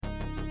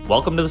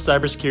Welcome to the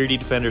Cybersecurity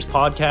Defenders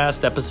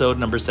Podcast, episode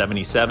number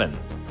 77.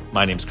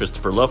 My name's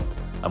Christopher Luft.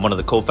 I'm one of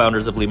the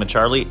co-founders of Lima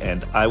Charlie,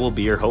 and I will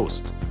be your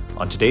host.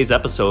 On today's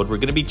episode, we're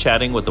going to be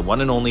chatting with the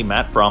one and only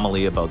Matt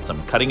Bromley about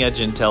some cutting-edge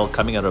intel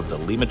coming out of the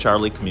Lima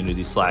Charlie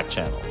community Slack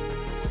channel.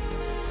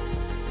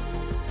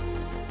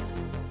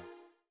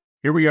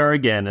 Here we are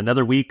again,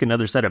 another week,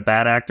 another set of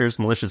bad actors,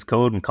 malicious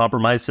code, and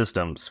compromised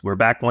systems. We're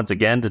back once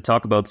again to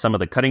talk about some of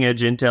the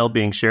cutting-edge intel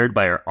being shared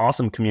by our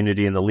awesome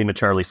community in the Lima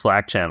Charlie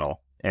Slack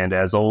channel. And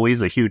as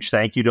always, a huge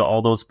thank you to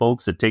all those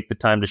folks that take the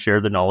time to share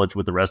the knowledge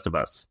with the rest of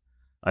us.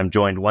 I'm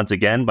joined once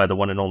again by the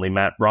one and only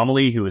Matt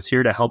Bromley, who is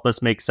here to help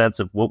us make sense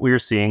of what we are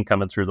seeing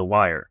coming through the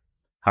wire.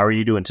 How are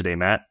you doing today,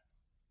 Matt?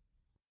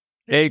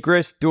 Hey,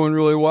 Chris, doing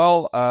really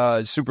well.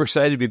 Super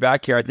excited to be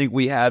back here. I think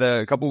we had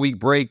a couple-week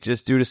break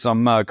just due to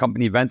some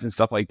company events and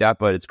stuff like that,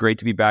 but it's great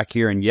to be back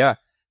here. And yeah,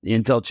 the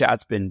Intel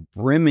chat's been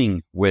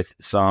brimming with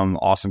some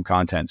awesome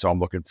content, so I'm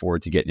looking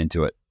forward to getting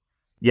into it.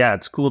 Yeah,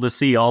 it's cool to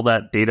see all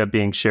that data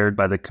being shared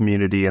by the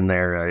community in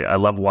there. I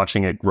love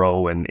watching it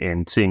grow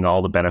and seeing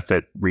all the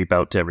benefit reap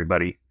out to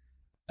everybody.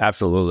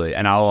 Absolutely.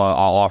 And I'll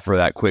offer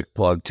that quick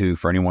plug, too,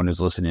 for anyone who's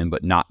listening,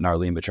 but not in our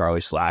Lima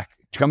Charlie Slack.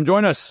 Come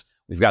join us.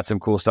 We've got some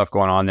cool stuff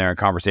going on there, and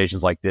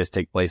conversations like this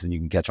take place, and you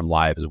can catch them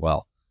live as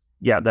well.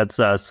 Yeah, that's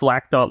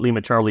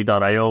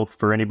slack.limacharlie.io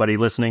for anybody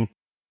listening.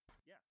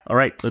 All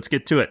right, let's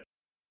get to it.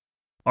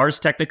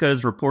 Ars Technica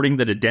is reporting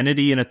that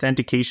identity and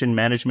authentication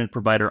management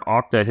provider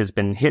Okta has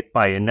been hit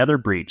by another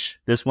breach,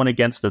 this one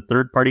against a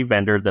third-party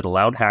vendor that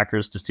allowed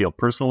hackers to steal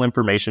personal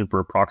information for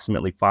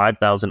approximately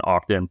 5,000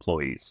 Okta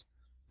employees.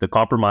 The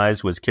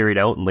compromise was carried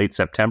out in late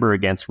September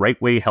against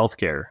Rightway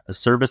Healthcare, a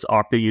service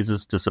Okta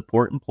uses to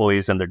support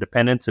employees and their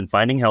dependents in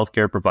finding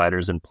healthcare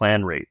providers and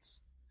plan rates.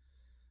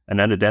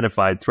 An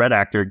unidentified threat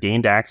actor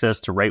gained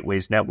access to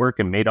Rightway's network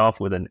and made off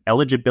with an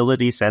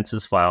eligibility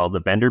census file the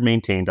vendor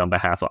maintained on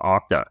behalf of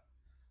Okta.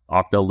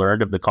 Okta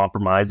learned of the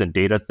compromise and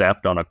data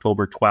theft on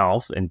October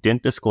 12th and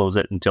didn't disclose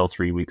it until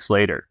 3 weeks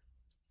later.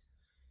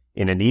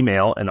 In an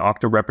email, an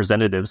Okta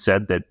representative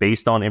said that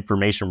based on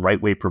information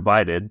Rightway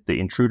provided, the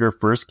intruder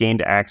first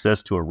gained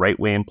access to a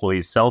Rightway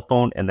employee's cell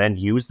phone and then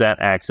used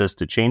that access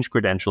to change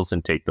credentials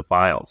and take the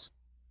files.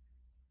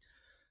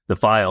 The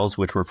files,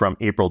 which were from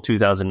April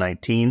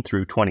 2019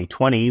 through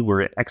 2020,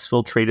 were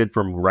exfiltrated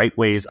from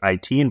Rightway's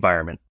IT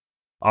environment.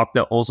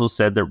 Okta also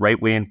said that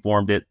Rightway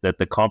informed it that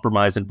the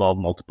compromise involved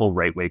multiple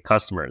Rightway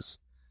customers.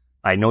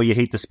 I know you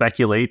hate to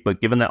speculate,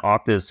 but given that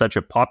Okta is such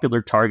a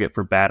popular target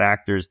for bad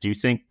actors, do you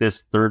think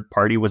this third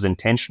party was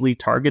intentionally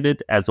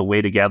targeted as a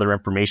way to gather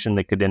information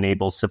that could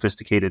enable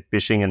sophisticated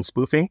phishing and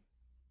spoofing?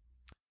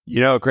 You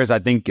know, Chris, I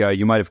think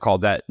you might have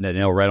called that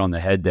nail right on the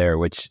head there,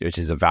 which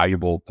is a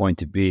valuable point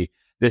to be.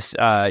 This,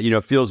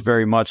 feels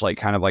very much like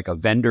kind of like a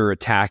vendor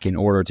attack in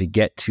order to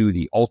get to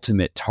the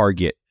ultimate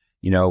target,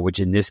 which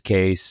in this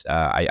case,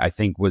 I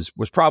think was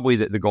probably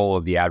the goal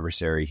of the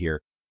adversary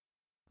here.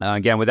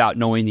 Again, without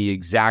knowing the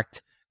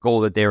exact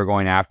goal that they were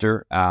going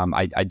after,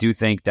 I do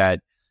think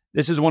that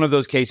this is one of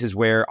those cases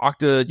where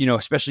Okta,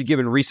 especially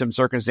given recent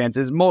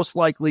circumstances, most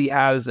likely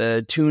has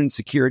tuned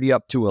security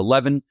up to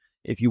 11,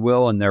 if you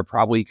will, and they're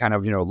probably kind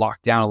of,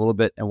 locked down a little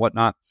bit and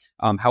whatnot.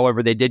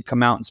 However, they did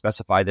come out and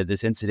specify that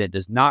this incident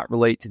does not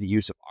relate to the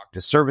use of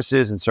Okta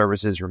services, and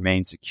services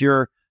remain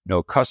secure.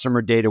 No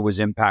customer data was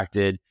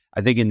impacted.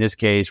 I think in this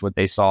case, what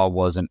they saw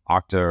was an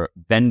Okta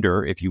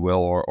vendor, if you will,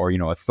 or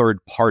a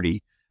third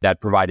party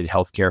that provided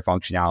healthcare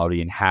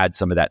functionality and had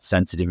some of that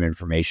sensitive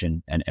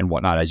information and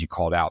whatnot, as you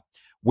called out.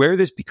 Where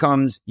this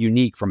becomes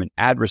unique from an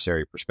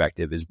adversary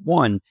perspective is,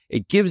 one,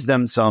 it gives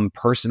them some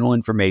personal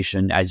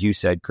information, as you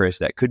said, Chris,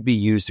 that could be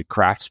used to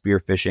craft spear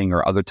phishing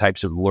or other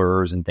types of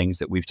lures and things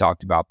that we've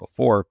talked about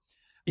before.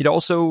 It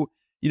also,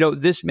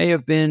 this may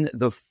have been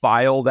the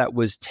file that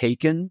was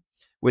taken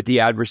with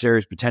the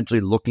adversaries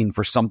potentially looking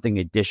for something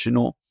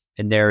additional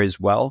in there as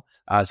well.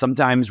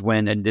 Sometimes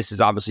and this is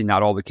obviously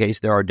not all the case,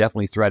 there are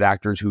definitely threat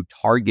actors who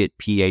target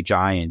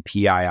PHI and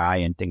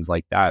PII and things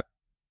like that.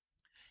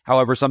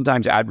 However,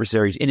 sometimes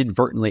adversaries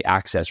inadvertently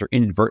access or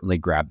inadvertently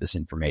grab this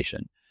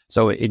information.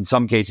 So in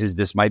some cases,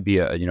 this might be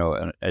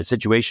a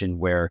situation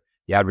where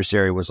the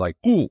adversary was like,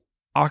 ooh,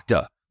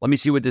 Okta, let me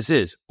see what this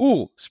is.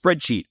 Ooh,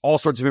 spreadsheet, all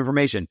sorts of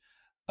information.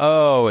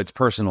 Oh, it's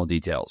personal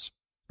details.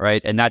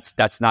 Right. And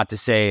that's not to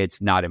say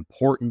it's not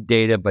important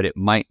data, but it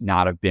might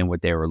not have been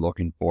what they were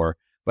looking for.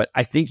 But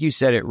I think you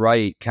said it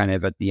right kind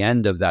of at the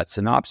end of that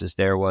synopsis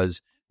there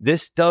was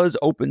this does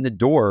open the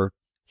door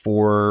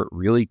for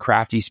really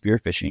crafty spear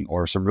phishing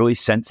or some really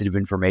sensitive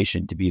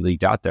information to be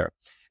leaked out there.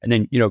 And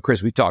then,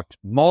 Chris, we've talked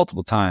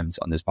multiple times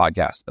on this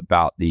podcast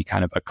about the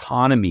kind of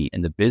economy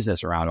and the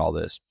business around all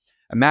this.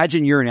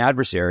 Imagine you're an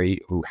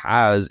adversary who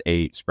has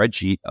a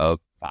spreadsheet of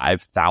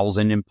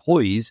 5,000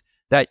 employees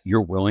that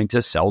you're willing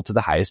to sell to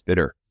the highest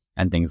bidder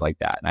and things like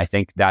that. And I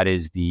think that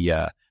is the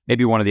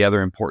maybe one of the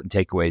other important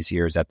takeaways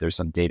here is that there's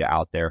some data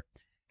out there.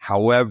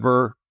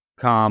 However,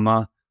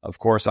 of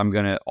course, I'm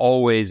going to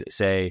always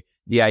say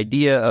the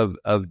idea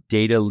of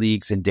data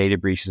leaks and data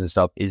breaches and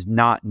stuff is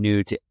not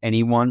new to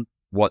anyone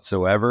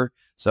whatsoever.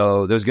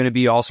 So there's going to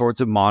be all sorts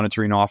of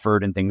monitoring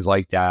offered and things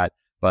like that.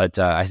 But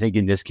I think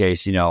in this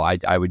case,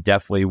 I would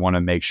definitely want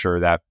to make sure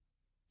that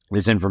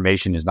this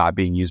information is not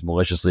being used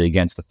maliciously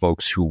against the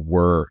folks who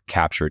were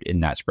captured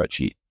in that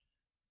spreadsheet.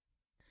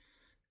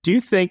 Do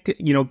you think,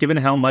 given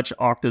how much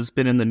Okta's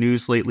been in the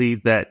news lately,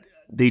 that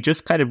they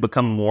just kind of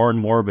become more and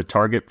more of a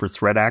target for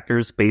threat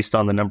actors based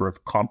on the number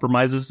of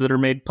compromises that are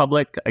made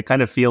public? I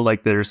kind of feel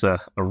like there's a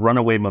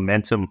runaway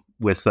momentum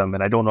with them,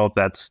 and I don't know if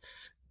that's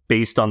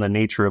based on the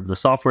nature of the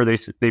software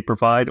they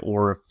provide,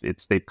 or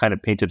if they've kind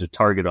of painted a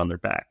target on their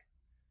back.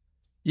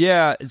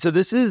 Yeah, so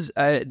this is,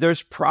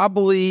 there's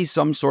probably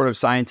some sort of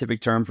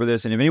scientific term for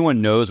this, and if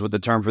anyone knows what the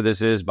term for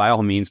this is, by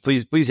all means,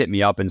 please hit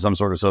me up in some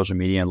sort of social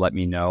media and let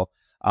me know.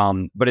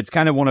 But it's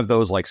kind of one of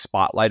those like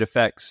spotlight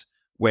effects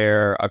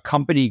where a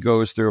company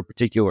goes through a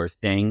particular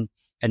thing,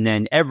 and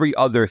then every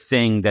other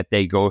thing that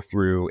they go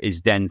through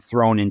is then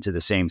thrown into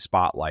the same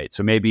spotlight.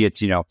 So maybe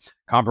it's,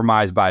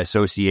 compromise by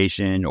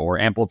association or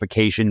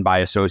amplification by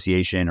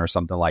association or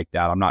something like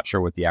that. I'm not sure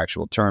what the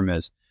actual term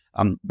is.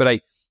 But I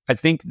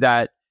think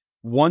that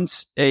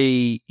once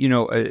an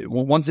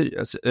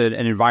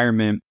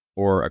environment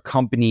or a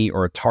company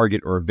or a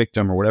target or a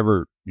victim or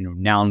whatever,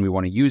 noun we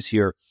want to use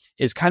here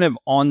is kind of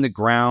on the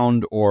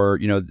ground, or,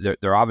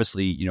 they're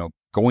obviously,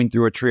 going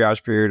through a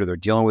triage period, or they're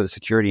dealing with a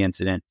security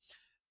incident,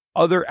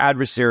 other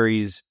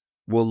adversaries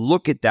will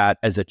look at that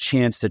as a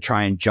chance to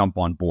try and jump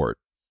on board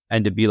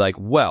and to be like,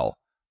 well,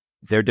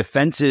 their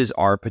defenses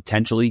are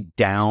potentially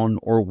down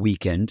or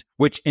weakened,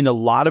 which in a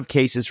lot of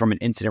cases from an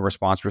incident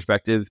response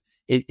perspective,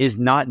 it is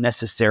not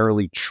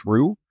necessarily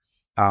true.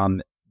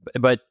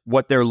 But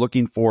what they're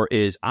looking for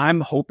is,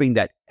 I'm hoping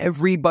that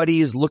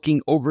everybody is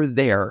looking over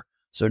there,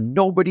 so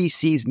nobody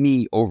sees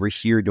me over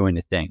here doing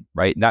a thing,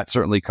 right? And that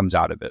certainly comes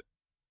out of it.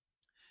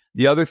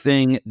 The other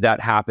thing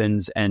that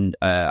happens, and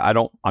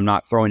I'm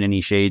not throwing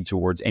any shade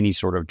towards any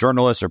sort of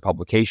journalists or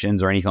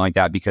publications or anything like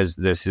that, because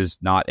this is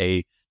not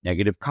a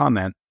negative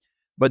comment.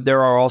 But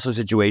there are also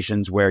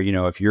situations where,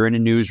 if you're in a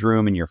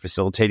newsroom and you're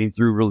facilitating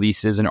through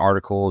releases and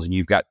articles, and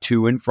you've got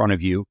two in front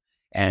of you,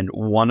 and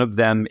one of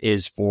them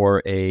is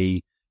for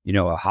a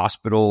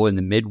hospital in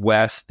the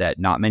Midwest that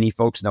not many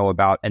folks know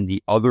about, and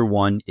the other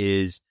one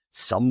is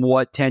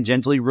somewhat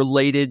tangentially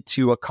related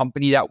to a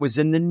company that was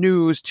in the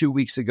news 2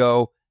 weeks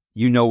ago,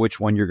 which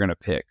one you're going to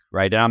pick,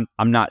 right? And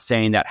I'm not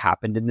saying that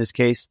happened in this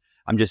case.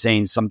 I'm just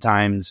saying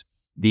sometimes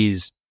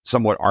these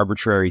somewhat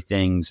arbitrary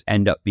things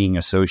end up being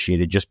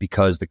associated just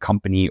because the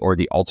company or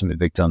the ultimate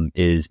victim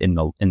is in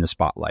the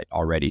spotlight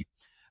already.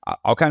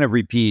 I'll kind of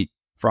repeat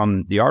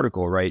from the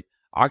article, right?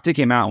 Okta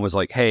came out and was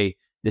like, hey,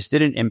 this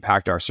didn't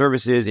impact our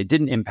services. It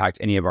didn't impact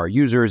any of our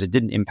users. It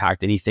didn't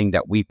impact anything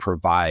that we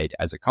provide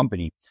as a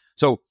company.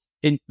 So,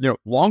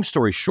 long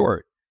story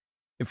short,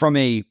 from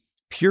a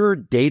pure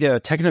data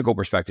technical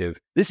perspective,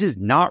 this is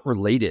not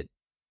related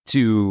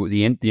to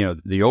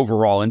the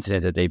overall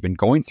incident that they've been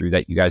going through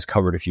that you guys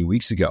covered a few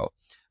weeks ago.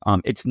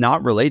 It's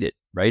not related,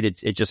 right?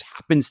 It just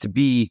happens to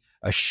be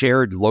a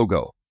shared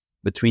logo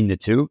between the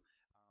two.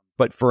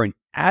 But for an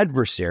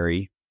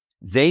adversary,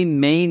 they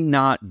may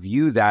not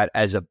view that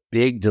as a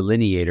big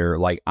delineator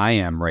like I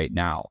am right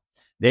now.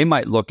 They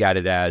might look at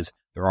it as,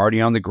 they're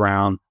already on the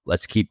ground.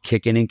 Let's keep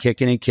kicking and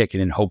kicking and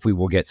kicking, and hopefully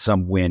we'll get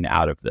some win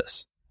out of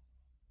this.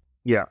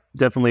 Yeah,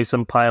 definitely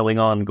some piling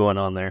on going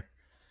on there.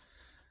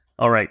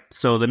 All right,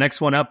 so the next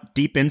one up,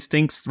 Deep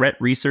Instinct's threat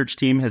research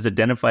team has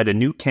identified a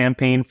new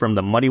campaign from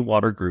the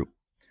MuddyWater group.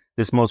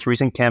 This most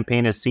recent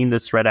campaign has seen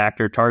this threat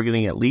actor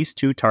targeting at least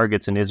 2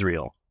 targets in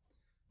Israel.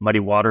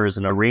 MuddyWater is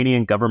an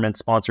Iranian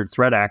government-sponsored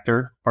threat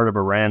actor, part of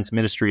Iran's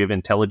Ministry of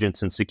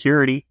Intelligence and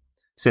Security.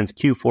 Since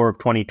Q4 of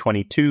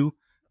 2022,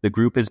 the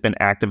group has been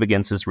active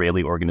against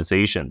Israeli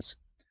organizations.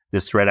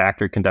 This threat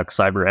actor conducts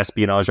cyber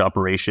espionage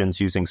operations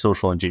using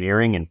social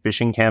engineering and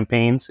phishing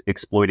campaigns,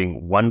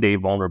 exploiting one-day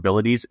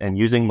vulnerabilities, and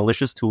using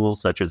malicious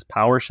tools such as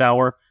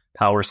PowerShower,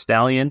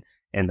 PowerStallion,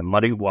 and the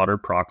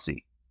MuddyWater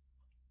proxy.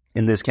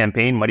 In this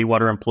campaign,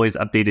 MuddyWater employs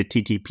updated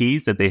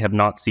TTPs that they have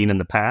not seen in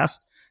the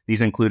past.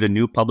 These include a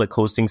new public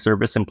hosting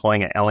service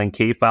employing an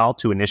LNK file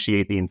to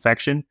initiate the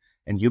infection,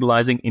 and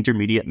utilizing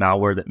intermediate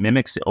malware that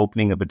mimics the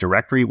opening of a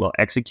directory while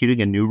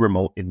executing a new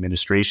remote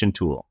administration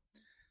tool.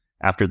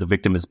 After the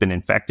victim has been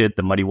infected,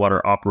 the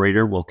MuddyWater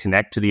operator will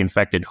connect to the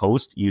infected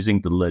host using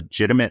the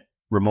legitimate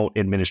remote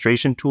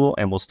administration tool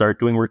and will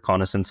start doing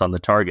reconnaissance on the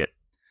target.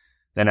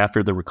 Then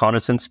after the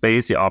reconnaissance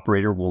phase, the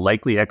operator will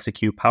likely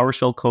execute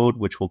PowerShell code,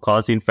 which will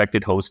cause the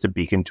infected host to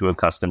beacon to a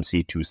custom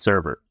C2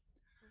 server.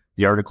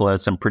 The article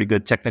has some pretty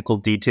good technical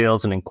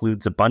details and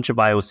includes a bunch of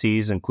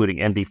IOCs, including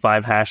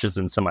MD5 hashes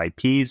and some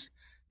IPs.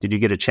 Did you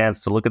get a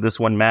chance to look at this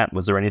one, Matt?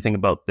 Was there anything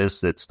about this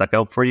that stuck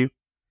out for you?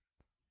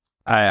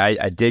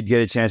 I did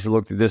get a chance to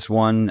look through this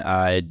one.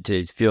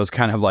 It feels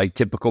kind of like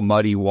typical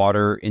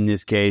MuddyWater in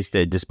this case,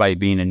 that despite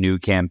being a new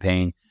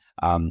campaign,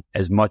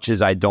 as much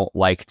as I don't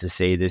like to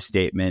say this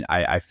statement,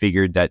 I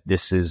figured that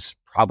this is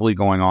probably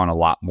going on a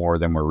lot more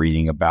than we're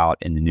reading about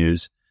in the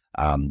news.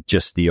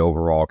 Just the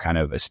overall kind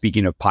of,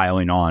 speaking of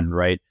piling on,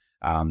 right?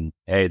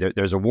 Hey,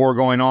 there's a war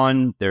going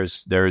on.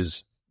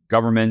 There's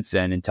governments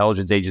and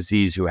intelligence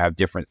agencies who have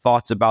different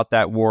thoughts about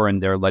that war,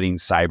 and they're letting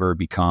cyber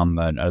become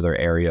another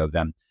area of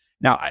them.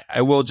 Now,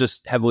 I will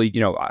just heavily,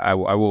 I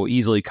will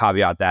easily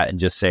caveat that and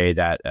just say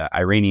that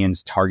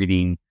Iranians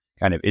targeting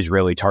kind of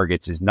Israeli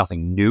targets is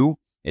nothing new.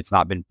 It's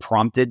not been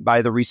prompted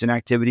by the recent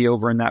activity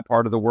over in that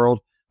part of the world.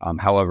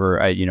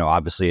 However,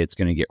 obviously it's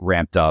going to get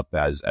ramped up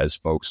as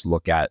folks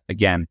look at,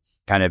 again,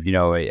 kind of,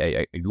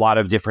 a lot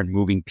of different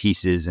moving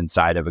pieces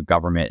inside of a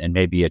government and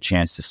maybe a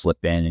chance to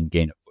slip in and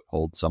gain a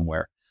foothold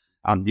somewhere.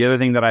 The other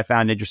thing that I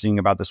found interesting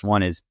about this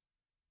one is,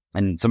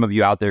 and some of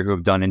you out there who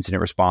have done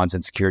incident response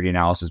and security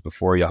analysis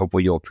before,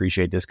 hopefully you'll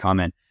appreciate this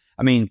comment.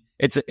 I mean,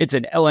 it's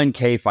an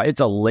LNK file.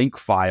 It's a link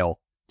file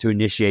to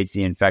initiate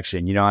the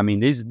infection.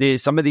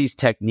 Some of these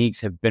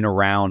techniques have been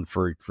around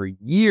for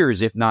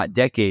years, if not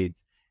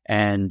decades.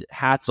 And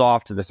hats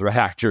off to the threat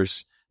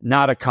actors.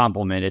 Not a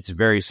compliment. It's a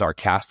very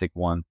sarcastic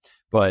one,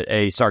 but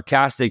a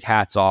sarcastic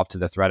hats off to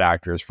the threat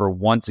actors for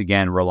once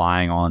again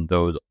relying on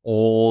those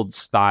old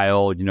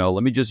style,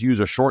 let me just use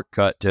a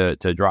shortcut to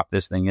drop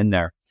this thing in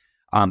there.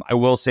 I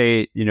will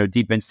say,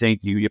 Deep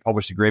Instinct, you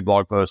published a great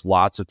blog post,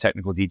 lots of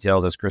technical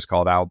details, as Chris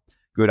called out,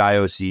 good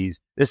IOCs.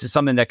 This is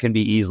something that can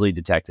be easily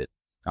detected,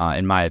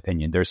 in my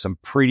opinion. There's some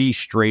pretty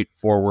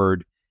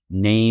straightforward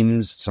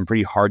names, some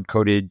pretty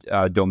hard-coded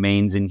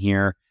domains in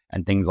here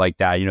and things like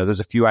that. There's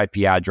a few IP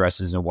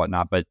addresses and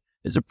whatnot, but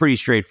it's a pretty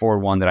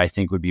straightforward one that I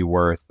think would be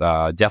worth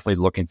definitely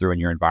looking through in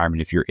your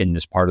environment if you're in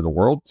this part of the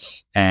world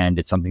and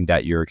it's something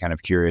that you're kind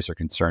of curious or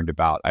concerned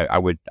about. I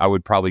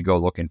would probably go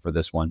looking for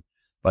this one.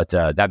 But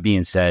that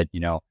being said,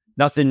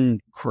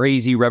 nothing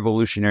crazy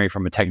revolutionary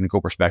from a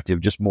technical perspective,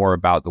 just more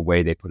about the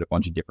way they put a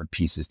bunch of different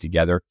pieces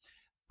together.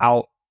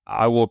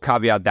 I will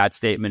caveat that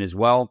statement as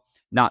well.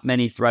 Not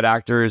many threat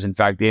actors, in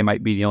fact, they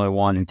might be the only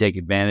one who take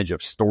advantage of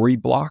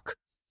Storyblock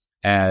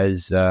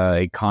as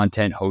a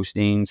content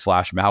hosting /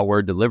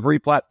 malware delivery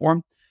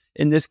platform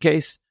in this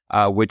case,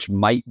 which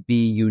might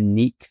be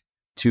unique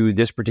to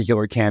this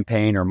particular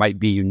campaign or might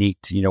be unique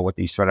to, what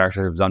these threat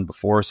actors have done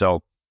before.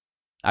 So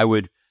I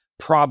would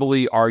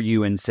probably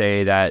argue and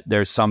say that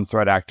there's some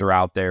threat actor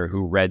out there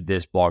who read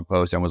this blog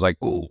post and was like,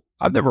 "Oh,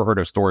 I've never heard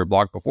of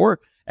Storyblock before."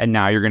 And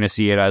now you're going to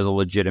see it as a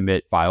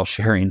legitimate file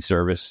sharing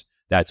service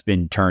that's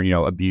been turned,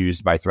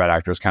 abused by threat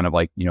actors, kind of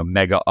like,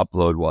 Mega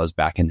Upload was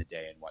back in the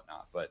day and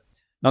whatnot. But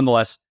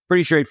nonetheless,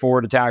 pretty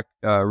straightforward attack,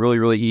 really,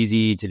 really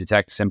easy to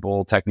detect,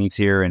 simple techniques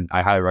here. And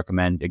I highly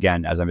recommend,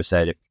 again, as I just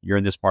said, if you're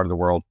in this part of the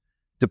world,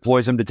 deploy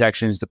some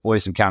detections, deploy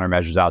some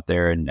countermeasures out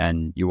there,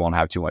 and you won't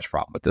have too much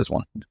problem with this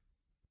one.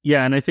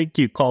 Yeah, and I think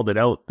you called it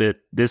out that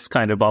this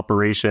kind of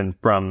operation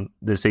from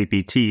this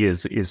APT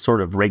is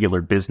sort of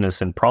regular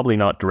business and probably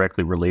not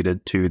directly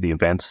related to the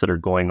events that are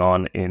going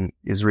on in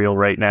Israel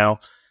right now,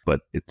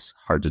 but it's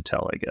hard to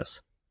tell, I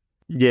guess.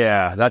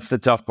 Yeah, that's the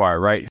tough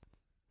part, right?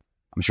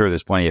 I'm sure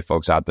there's plenty of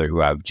folks out there who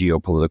have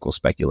geopolitical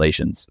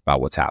speculations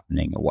about what's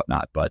happening and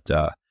whatnot. But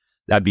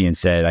that being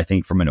said, I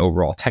think from an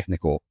overall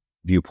technical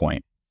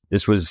viewpoint,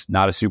 this was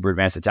not a super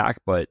advanced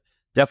attack, but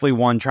definitely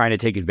one trying to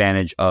take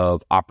advantage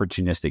of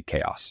opportunistic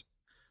chaos.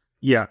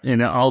 Yeah,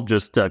 and I'll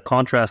just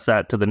contrast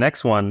that to the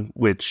next one,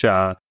 which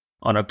on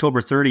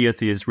October 30th,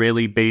 the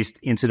Israeli-based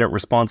incident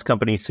response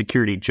company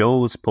Security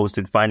Joe's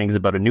posted findings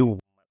about a new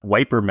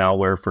wiper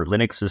malware for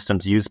Linux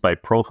systems used by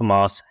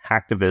pro-Hamas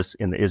hacktivists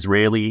in the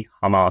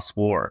Israeli-Hamas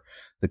war.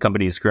 The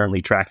company is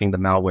currently tracking the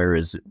malware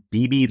as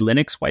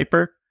BiBi-Linux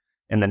wiper.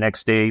 And the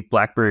next day,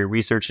 BlackBerry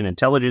Research and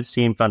Intelligence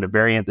team found a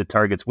variant that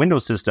targets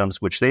Windows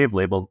systems, which they have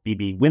labeled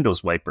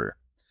BiBi-Windows wiper.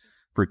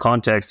 For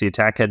context, the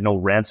attack had no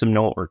ransom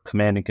note or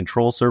command and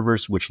control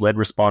servers, which led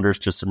responders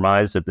to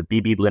surmise that the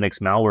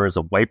BiBi-Linux malware is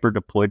a wiper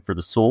deployed for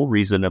the sole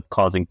reason of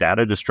causing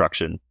data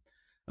destruction.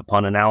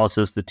 Upon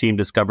analysis, the team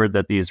discovered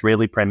that the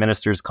Israeli Prime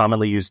Minister's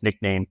commonly used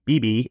nickname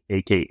Bibi,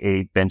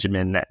 aka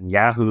Benjamin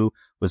Netanyahu,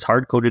 was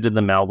hard-coded in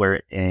the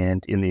malware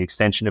and in the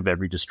extension of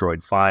every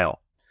destroyed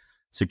file.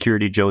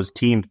 Security Joe's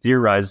team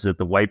theorizes that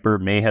the wiper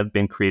may have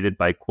been created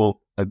by, quote,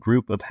 a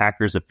group of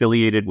hackers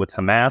affiliated with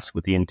Hamas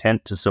with the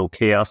intent to sow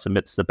chaos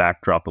amidst the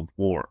backdrop of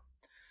war.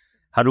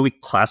 How do we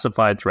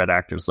classify threat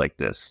actors like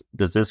this?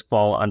 Does this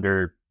fall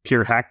under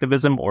pure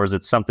hacktivism or is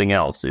it something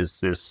else?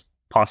 Is this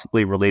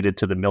possibly related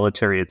to the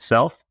military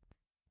itself?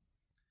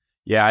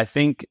 Yeah, I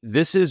think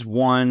this is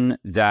one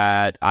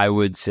that I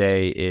would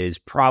say is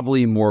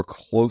probably more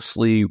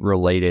closely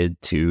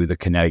related to the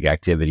kinetic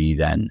activity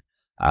than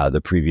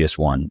the previous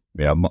one.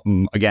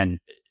 Again,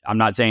 I'm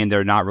not saying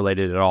they're not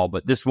related at all,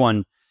 but this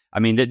one, I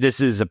mean, this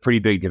is a pretty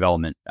big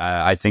development.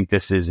 I think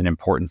this is an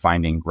important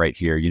finding right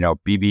here.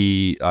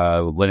 BiBi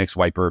Linux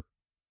wiper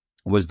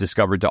was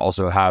discovered to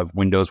also have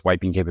Windows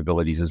wiping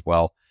capabilities as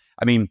well.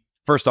 I mean,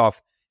 first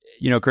off,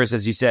 Chris,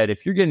 as you said,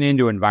 if you're getting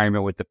into an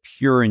environment with the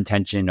pure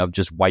intention of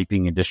just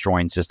wiping and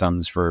destroying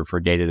systems for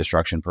data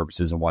destruction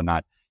purposes and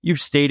whatnot,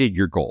 you've stated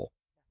your goal,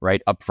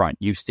 right, up front.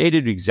 You've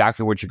stated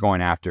exactly what you're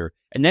going after.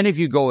 And then if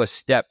you go a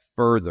step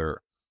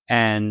further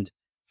and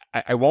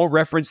I won't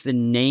reference the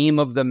name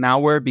of the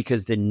malware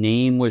because the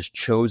name was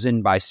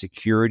chosen by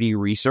security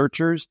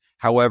researchers.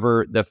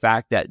 However, the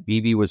fact that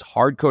BiBi was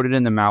hard-coded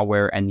in the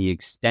malware and the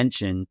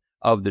extension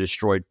of the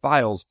destroyed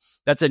files,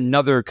 that's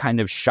another kind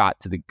of shot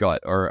to the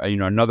gut, or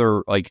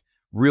another like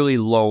really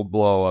low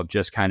blow of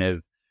just kind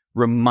of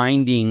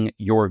reminding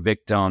your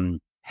victim,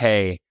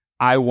 hey,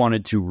 I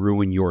wanted to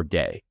ruin your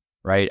day,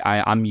 right?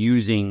 I'm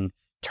using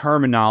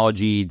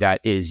terminology that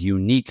is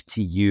unique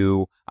to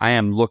you. I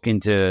am looking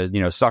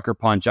to, sucker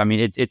punch. I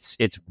mean,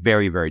 it's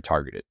very, very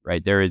targeted,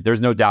 right?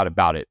 There's no doubt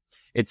about it.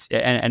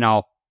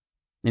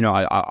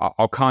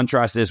 I'll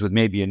contrast this with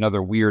maybe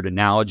another weird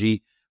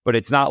analogy, but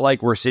it's not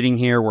like we're sitting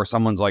here where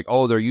someone's like,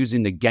 oh, they're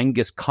using the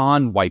Genghis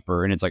Khan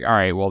wiper. And it's like, all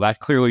right, well, that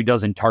clearly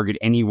doesn't target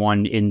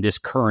anyone in this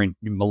current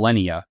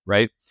millennia,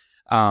 right?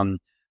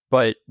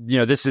 But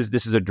this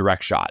is a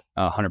direct shot,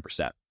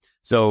 100%.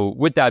 So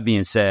with that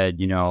being said,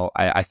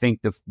 I think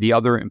the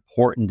other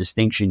important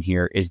distinction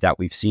here is that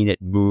we've seen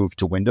it move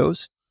to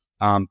Windows.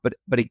 But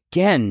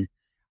again,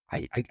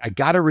 I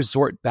got to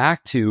resort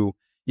back to,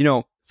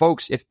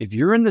 folks, if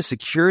you're in the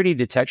security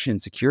detection,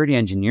 security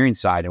engineering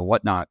side and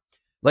whatnot,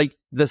 like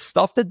the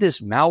stuff that this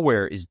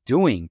malware is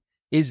doing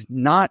is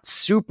not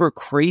super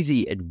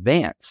crazy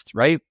advanced,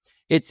 right?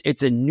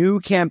 It's a new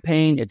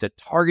campaign. It's a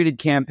targeted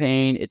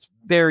campaign. It's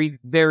very,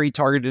 very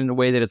targeted in the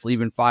way that it's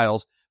leaving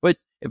files. But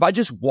if I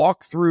just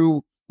walk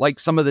through like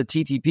some of the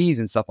TTPs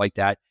and stuff like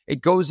that,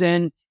 it goes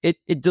in, it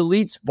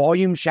deletes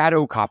volume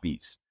shadow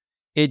copies.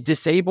 It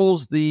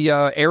disables the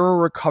error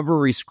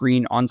recovery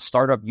screen on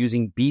startup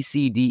using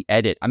BCD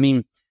edit. I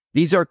mean,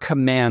 these are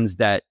commands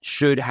that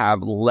should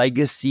have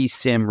legacy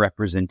SIM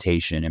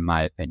representation, in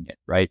my opinion,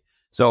 right?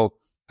 So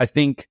I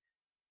think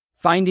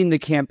finding the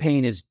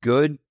campaign is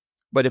good.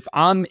 But if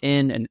I'm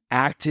in an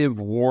active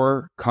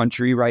war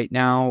country right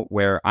now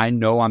where I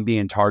know I'm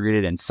being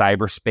targeted and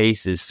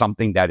cyberspace is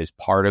something that is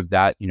part of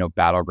that,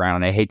 battleground,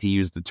 and I hate to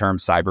use the term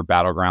cyber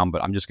battleground,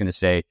 but I'm just going to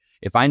say,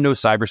 if I know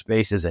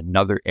cyberspace is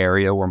another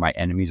area where my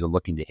enemies are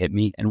looking to hit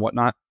me and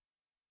whatnot,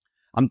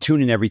 I'm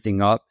tuning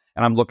everything up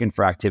and I'm looking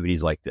for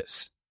activities like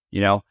this.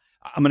 I'm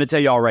going to tell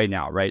you all right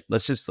now, right?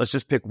 Let's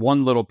just pick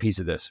one little piece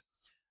of this.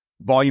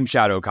 Volume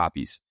shadow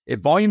copies. If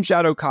volume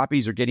shadow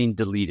copies are getting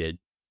deleted,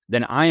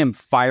 then I am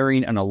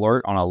firing an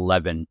alert on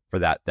 11 for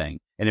that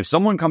thing. And if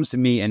someone comes to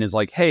me and is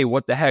like, hey,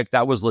 what the heck,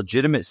 that was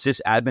legitimate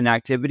sysadmin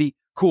activity,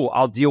 cool,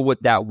 I'll deal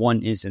with that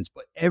one instance.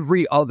 But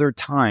every other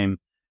time,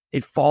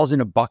 it falls in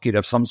a bucket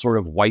of some sort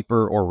of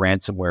wiper or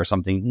ransomware or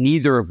something,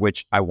 neither of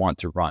which I want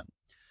to run.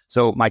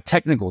 So my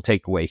technical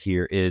takeaway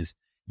here is,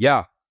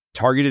 yeah,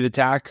 targeted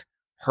attack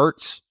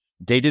hurts,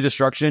 data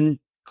destruction,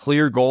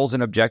 clear goals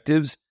and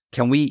objectives.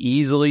 Can we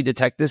easily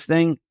detect this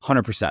thing?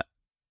 100%.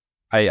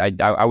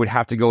 I would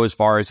have to go as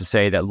far as to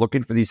say that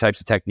looking for these types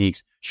of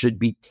techniques should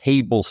be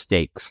table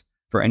stakes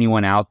for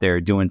anyone out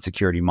there doing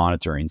security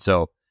monitoring.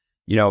 So,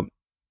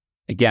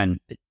 again,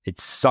 it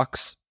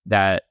sucks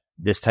that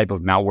this type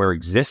of malware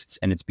exists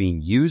and it's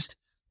being used.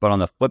 But on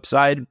the flip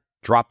side,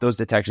 drop those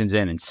detections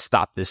in and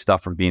stop this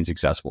stuff from being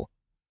successful.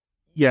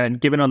 Yeah,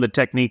 and given on the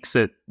techniques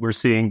that we're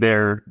seeing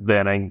there,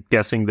 then I'm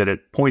guessing that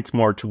it points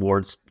more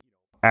towards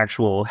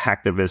actual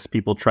hacktivists,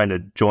 people trying to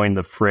join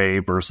the fray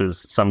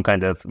versus some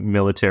kind of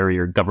military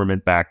or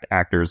government-backed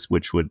actors,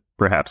 which would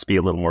perhaps be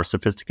a little more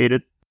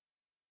sophisticated?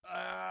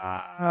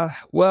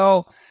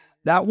 Well,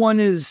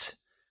 that's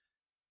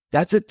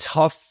a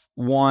tough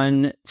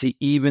one to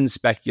even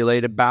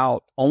speculate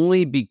about,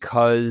 only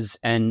because,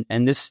 and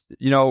this,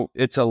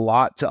 it's a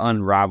lot to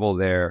unravel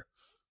there,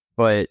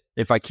 but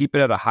if I keep it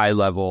at a high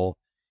level,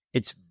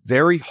 it's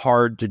very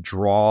hard to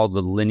draw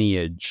the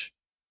lineage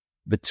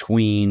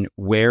between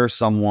where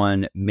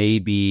someone may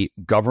be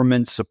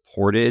government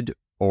supported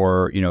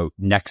or,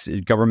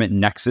 government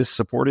nexus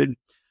supported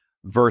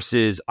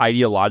versus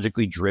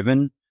ideologically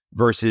driven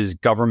versus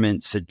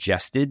government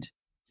suggested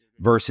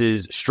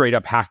versus straight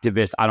up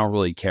hacktivist. I don't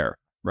really care.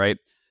 Right.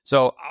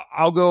 So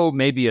I'll go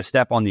maybe a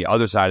step on the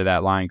other side of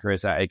that line,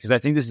 Chris, because I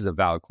think this is a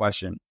valid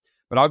question,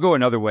 but I'll go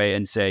another way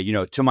and say,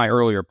 to my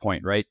earlier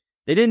point, right?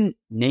 They didn't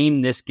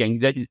name this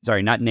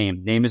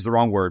name is the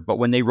wrong word, but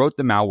when they wrote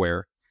the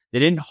malware, they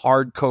didn't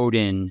hard code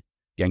in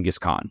Genghis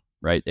Khan,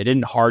 right? They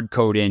didn't hard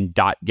code in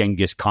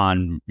 .Genghis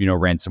Khan,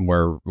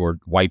 ransomware or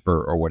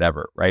wiper or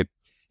whatever, right?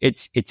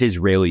 It's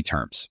Israeli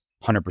terms,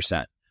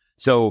 100%.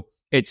 So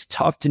it's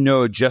tough to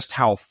know just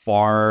how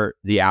far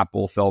the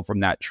apple fell from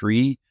that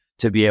tree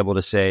to be able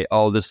to say,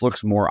 oh, this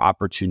looks more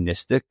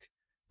opportunistic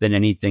than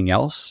anything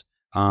else.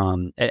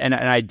 And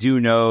I do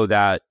know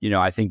that,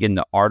 I think in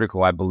the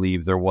article, I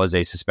believe there was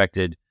a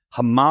suspected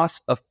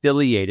Hamas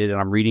affiliated,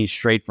 and I'm reading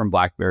straight from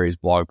BlackBerry's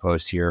blog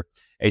post here,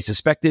 a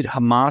suspected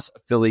Hamas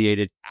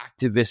affiliated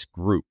activist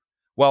group.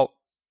 Well,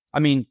 I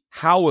mean,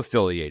 how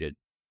affiliated,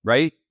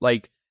 right?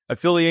 Like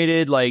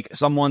affiliated, like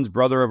someone's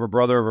brother of a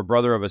brother of a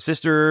brother of a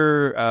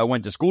sister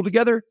went to school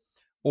together,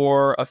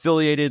 or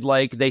affiliated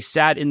like they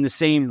sat in the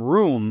same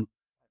room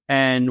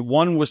and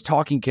one was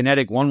talking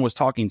kinetic, one was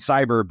talking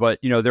cyber, but,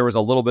 there was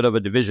a little bit of a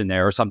division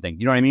there or something.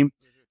 You know what I mean?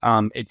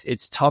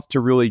 it's tough to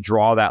really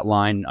draw that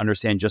line and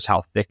understand just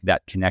how thick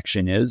that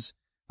connection is,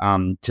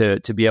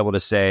 to be able to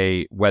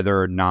say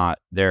whether or not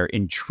they're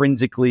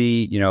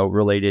intrinsically,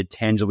 related,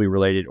 tangibly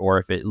related, or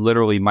if it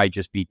literally might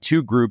just be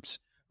two groups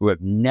who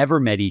have never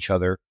met each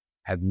other,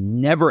 have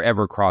never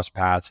ever crossed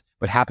paths,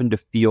 but happen to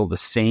feel the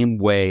same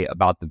way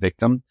about the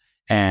victim,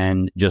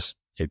 and just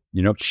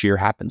sheer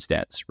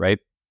happenstance, right?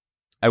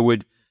 I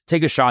would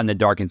take a shot in the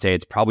dark and say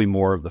it's probably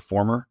more of the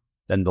former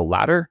than the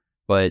latter,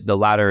 but the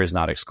latter is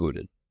not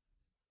excluded.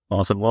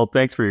 Awesome. Well,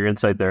 thanks for your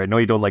insight there. I know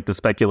you don't like to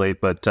speculate,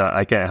 but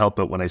I can't help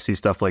it when I see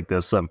stuff like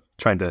this. I'm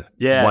trying to.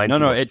 Yeah,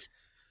 no. It's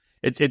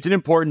an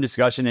important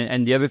discussion,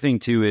 and the other thing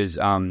too is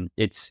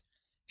it's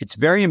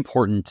very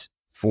important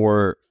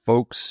for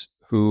folks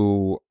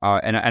who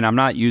and I'm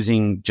not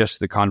using just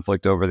the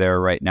conflict over there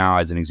right now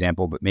as an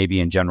example, but maybe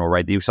in general,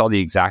 right? You saw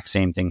the exact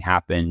same thing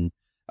happen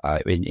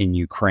in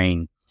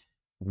Ukraine.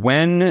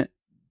 When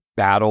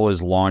battle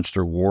is launched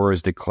or war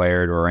is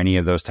declared or any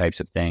of those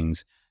types of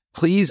things,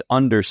 please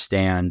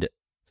understand,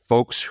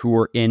 folks who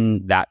are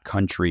in that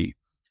country,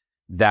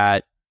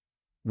 that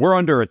we're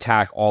under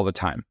attack all the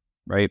time,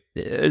 right?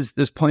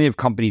 There's plenty of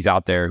companies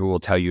out there who will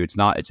tell you it's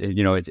not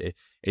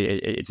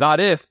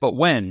if, but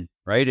when,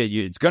 right?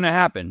 It's going to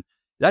happen.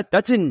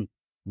 That's in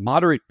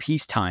moderate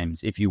peace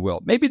times, if you will.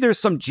 Maybe there's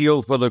some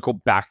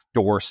geopolitical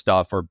backdoor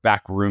stuff or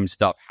backroom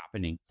stuff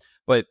happening,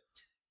 but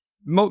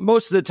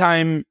most of the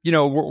time,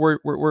 we're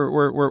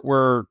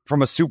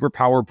from a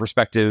superpower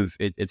perspective,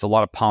 it's a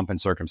lot of pomp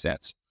and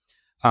circumstance.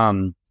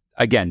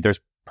 Again, there's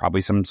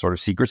probably some sort of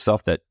secret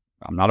stuff that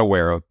I'm not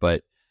aware of,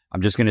 but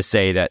I'm just going to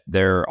say that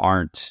there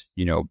aren't,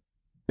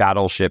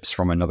 battleships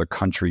from another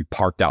country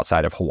parked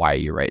outside of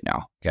Hawaii right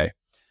now. Okay.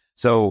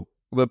 So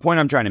the point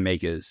I'm trying to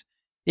make is,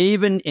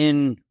 even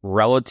in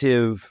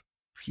relative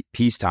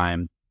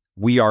peacetime,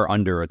 we are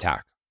under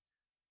attack.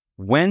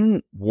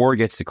 When war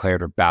gets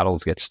declared or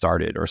battles get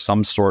started or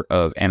some sort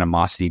of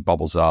animosity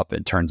bubbles up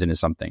and turns into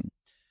something,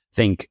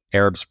 think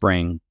Arab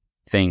Spring,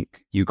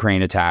 think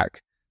Ukraine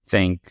attack,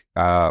 think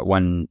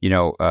when,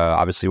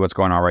 obviously what's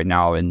going on right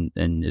now in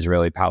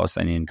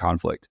Israeli-Palestinian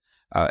conflict,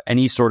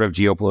 any sort of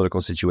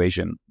geopolitical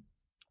situation,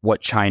 what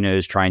China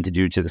is trying to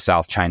do to the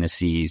South China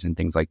Seas and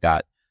things like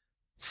that.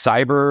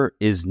 Cyber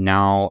is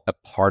now a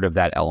part of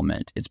that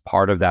element. It's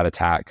part of that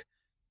attack,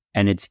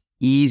 and it's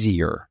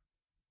easier.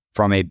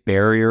 From a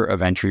barrier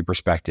of entry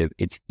perspective,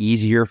 it's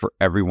easier for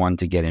everyone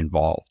to get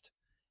involved.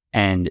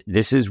 And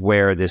this is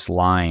where this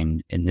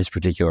line in this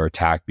particular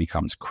attack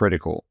becomes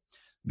critical.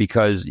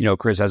 Because,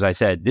 Chris, as I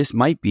said, this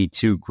might be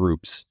two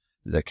groups.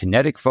 The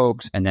kinetic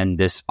folks and then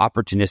this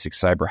opportunistic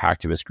cyber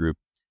hacktivist group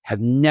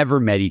have never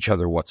met each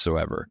other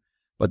whatsoever.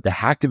 But the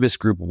hacktivist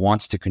group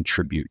wants to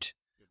contribute.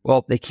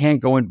 Well, they can't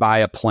go and buy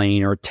a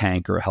plane or a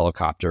tank or a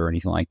helicopter or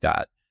anything like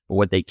that. But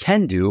what they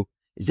can do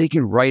is they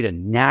can write a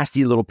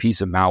nasty little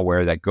piece of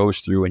malware that goes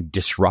through and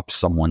disrupts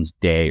someone's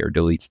day or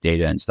deletes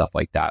data and stuff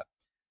like that.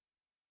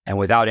 And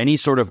without any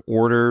sort of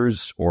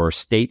orders or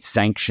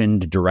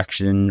state-sanctioned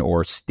direction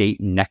or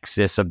state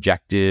nexus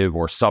objective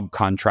or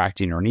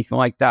subcontracting or anything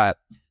like that,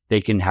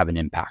 they can have an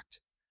impact,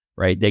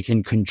 right? They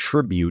can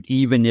contribute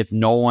even if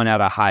no one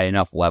at a high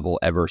enough level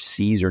ever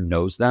sees or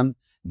knows them.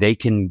 They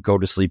can go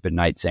to sleep at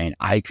night saying,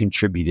 I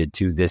contributed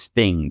to this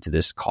thing, to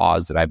this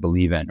cause that I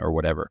believe in or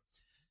whatever.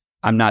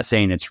 I'm not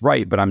saying it's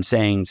right, but I'm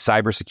saying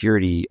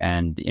cybersecurity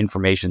and the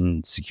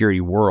information security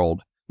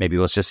world, maybe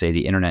let's just say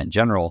the internet in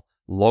general,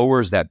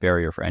 lowers that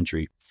barrier for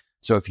entry.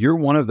 So if you're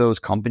one of those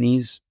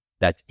companies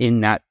that's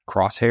in that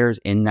crosshairs,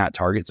 in that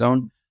target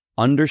zone,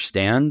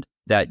 understand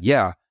that,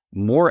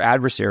 more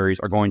adversaries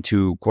are going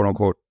to, quote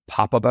unquote,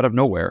 pop up out of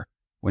nowhere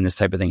when this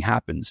type of thing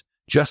happens,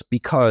 just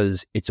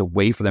because it's a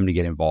way for them to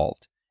get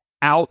involved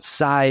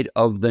outside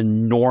of the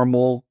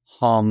normal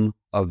hum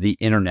of the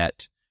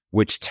internet,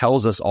 which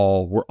tells us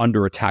all we're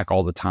under attack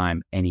all the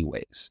time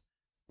anyways.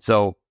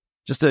 So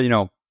just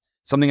to,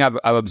 something I've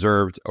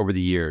observed over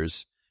the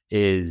years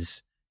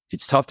is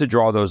it's tough to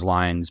draw those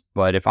lines,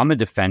 but if I'm a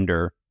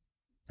defender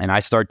and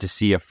I start to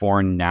see a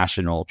foreign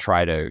national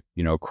try to,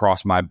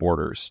 cross my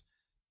borders,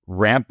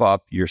 ramp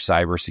up your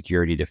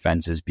cybersecurity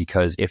defenses,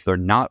 because if they're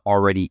not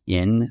already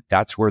in,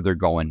 that's where they're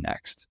going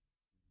next.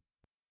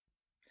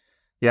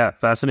 Yeah,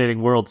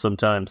 fascinating world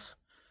sometimes.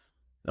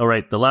 All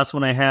right, the last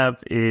one I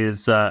have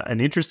is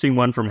an interesting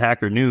one from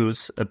Hacker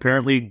News.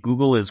 Apparently,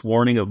 Google is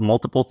warning of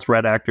multiple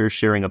threat actors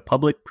sharing a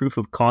public proof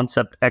of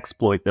concept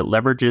exploit that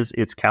leverages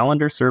its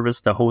calendar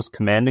service to host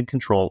command and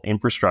control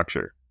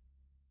infrastructure.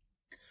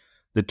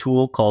 The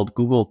tool, called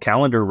Google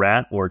Calendar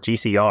Rat, or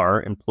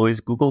GCR, employs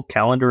Google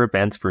Calendar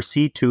events for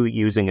C2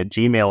 using a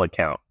Gmail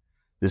account.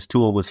 This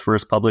tool was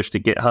first published to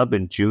GitHub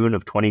in June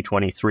of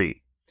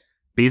 2023.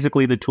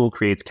 Basically, the tool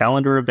creates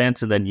calendar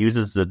events and then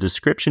uses the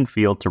description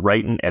field to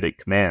write and edit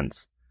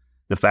commands.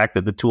 The fact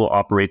that the tool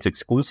operates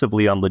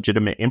exclusively on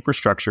legitimate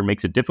infrastructure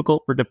makes it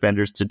difficult for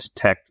defenders to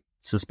detect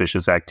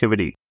suspicious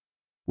activity.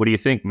 What do you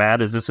think,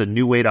 Matt? Is this a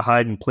new way to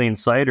hide in plain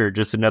sight or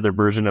just another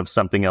version of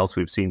something else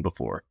we've seen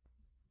before?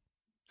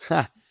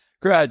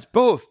 It's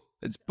both.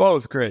 It's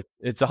both, Chris.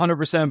 It's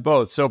 100%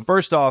 both. So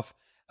first off,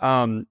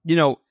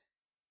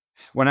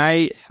 When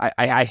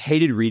I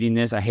hated reading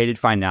this, I hated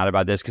finding out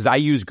about this because I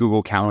use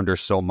Google Calendar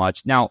so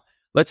much. Now,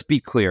 let's be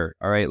clear.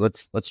 All right,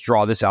 let's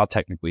draw this out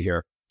technically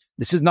here.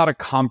 This is not a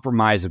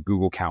compromise of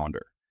Google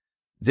Calendar.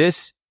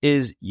 This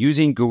is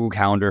using Google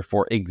Calendar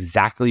for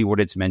exactly what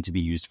it's meant to be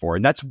used for.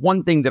 And that's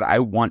one thing that I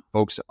want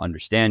folks to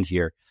understand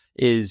here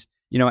is,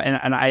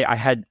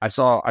 I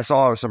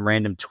saw some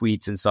random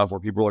tweets and stuff where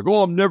people are like,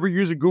 oh, I'm never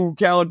using Google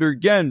Calendar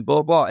again,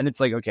 blah, blah. And it's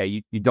like,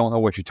 okay, you don't know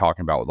what you're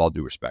talking about with all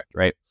due respect,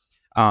 right?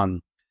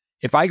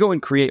 If I go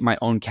and create my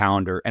own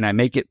calendar and I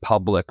make it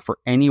public for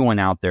anyone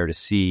out there to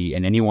see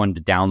and anyone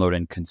to download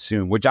and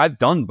consume, which I've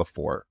done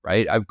before,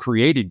 right? I've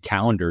created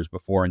calendars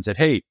before and said,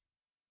 hey,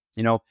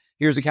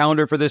 here's a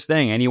calendar for this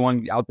thing.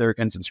 Anyone out there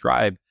can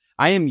subscribe.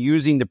 I am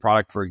using the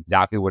product for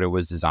exactly what it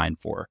was designed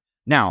for.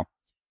 Now,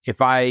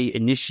 if I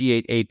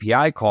initiate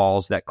API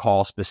calls that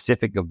call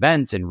specific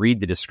events and read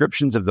the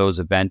descriptions of those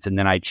events, and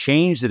then I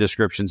change the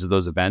descriptions of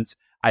those events,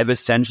 I've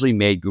essentially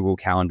made Google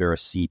Calendar a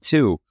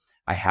C2.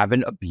 I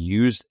haven't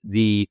abused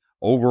the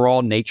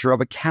overall nature of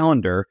a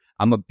calendar.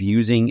 I'm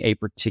abusing a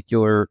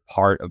particular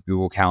part of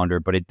Google Calendar,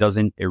 but it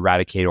doesn't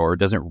eradicate or it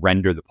doesn't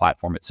render the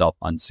platform itself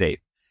unsafe.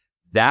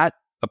 That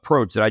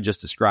approach that I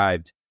just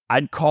described,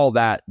 I'd call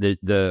that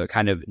the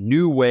kind of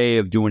new way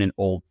of doing an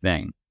old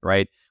thing,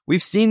 right?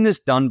 We've seen this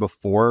done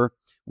before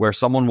where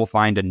someone will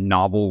find a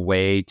novel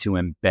way to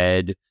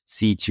embed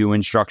C2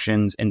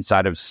 instructions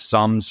inside of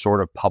some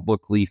sort of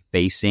publicly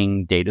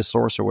facing data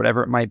source or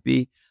whatever it might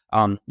be.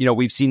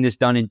 We've seen this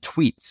done in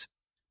tweets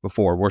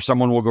before where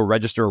someone will go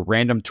register a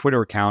random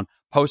Twitter account,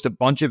 post a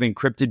bunch of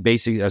encrypted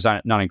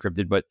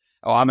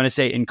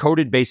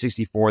encoded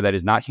base64 that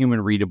is not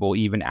human readable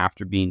even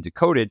after being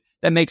decoded.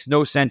 That makes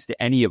no sense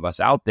to any of us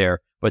out there,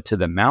 but to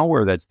the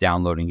malware that's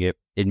downloading it,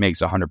 it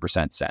makes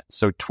 100% sense.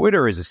 So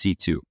Twitter is a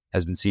C2,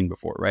 has been seen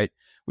before, right?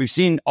 We've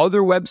seen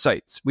other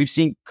websites. We've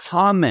seen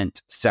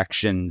comment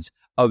sections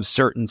of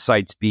certain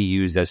sites be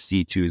used as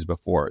C2s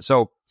before.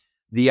 So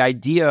the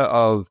idea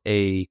of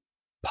a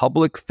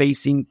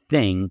public-facing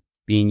thing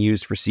being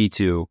used for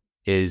C2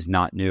 is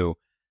not new.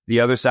 The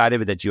other side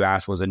of it that you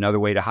asked was another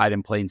way to hide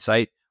in plain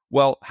sight.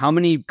 Well, how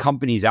many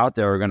companies out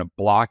there are going to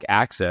block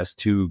access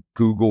to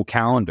Google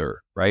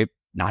Calendar, right?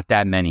 Not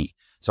that many.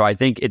 So I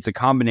think it's a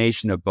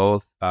combination of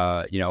both.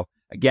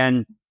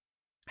 Again,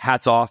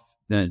 hats off,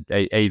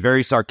 a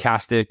very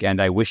sarcastic,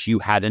 and I wish you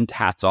hadn't,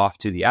 hats off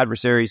to the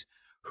adversaries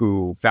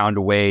who found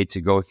a way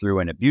to go through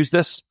and abuse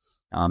this.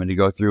 And to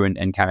go through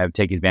and kind of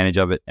take advantage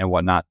of it and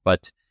whatnot.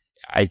 But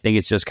I think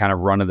it's just kind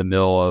of run of the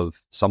mill of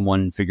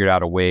someone figured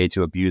out a way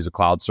to abuse a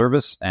cloud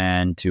service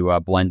and to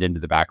blend into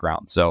the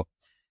background. So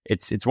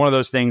it's one of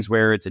those things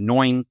where it's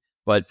annoying.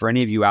 But for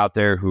any of you out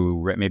there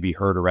who maybe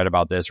heard or read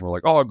about this and were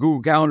like, oh,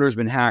 Google Calendar has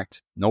been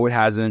hacked. No, it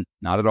hasn't.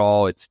 Not at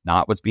all. It's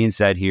not what's being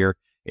said here.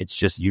 It's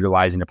just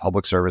utilizing a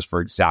public service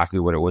for exactly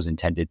what it was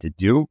intended to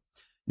do.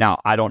 Now,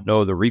 I don't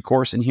know the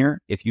recourse in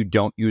here. If you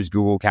don't use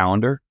Google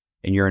Calendar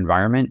in your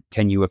environment,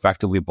 can you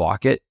effectively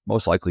block it?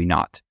 Most likely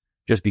not,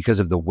 just because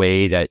of the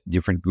way that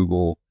different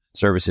Google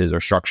services are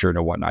structured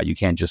and whatnot. You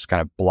can't just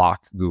kind of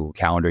block Google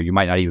Calendar. You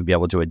might not even be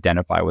able to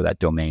identify where that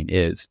domain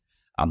is.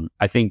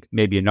 I think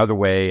maybe another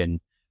way, and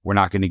we're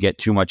not going to get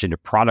too much into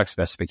product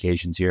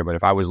specifications here, but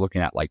if I was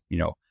looking at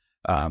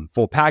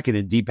full packet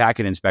and deep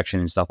packet inspection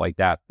and stuff like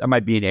that, that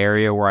might be an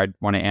area where I'd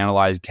want to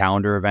analyze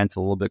calendar events a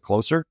little bit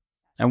closer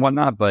and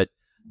whatnot. But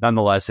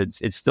nonetheless,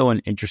 it's still an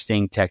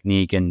interesting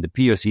technique, and the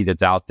POC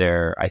that's out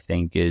there, I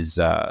think, is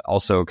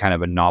also kind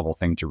of a novel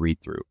thing to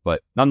read through.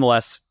 But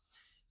nonetheless,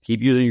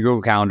 keep using your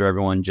Google Calendar,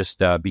 everyone.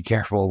 Just be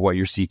careful of what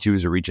your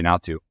C2s are reaching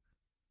out to.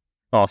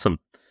 Awesome.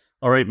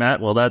 All right, Matt.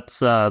 Well, that's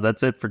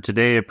it for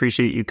today.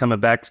 Appreciate you coming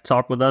back to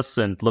talk with us,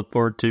 and look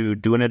forward to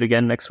doing it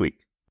again next week.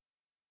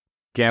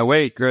 Can't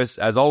wait, Chris,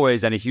 as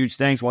always. And a huge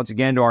thanks once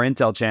again to our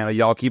Intel channel.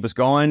 Y'all keep us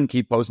going,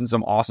 keep posting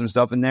some awesome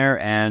stuff in there.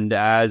 And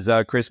as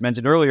Chris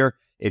mentioned earlier,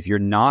 if you're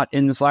not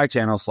in the Slack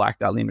channel,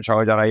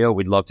 slack.limacharlie.io,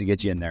 we'd love to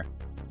get you in there.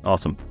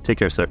 Awesome. Take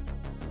care, sir.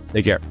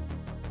 Take care.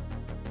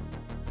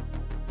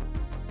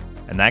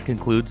 And that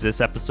concludes this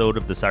episode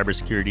of the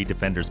Cybersecurity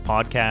Defenders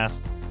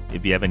podcast.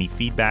 If you have any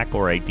feedback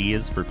or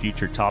ideas for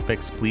future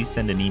topics, please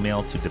send an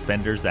email to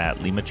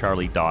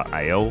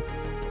defenders@limacharlie.io.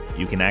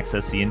 You can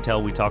access the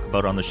intel we talk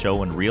about on the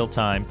show in real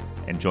time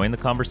and join the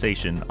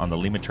conversation on the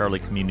Lima Charlie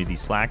community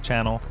Slack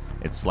channel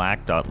at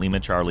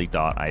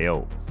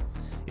slack.limacharlie.io.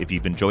 If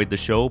you've enjoyed the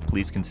show,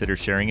 please consider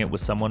sharing it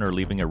with someone or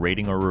leaving a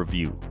rating or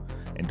review.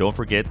 And don't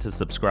forget to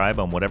subscribe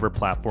on whatever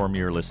platform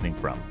you're listening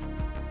from.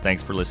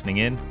 Thanks for listening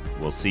in.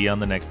 We'll see you on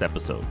the next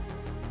episode.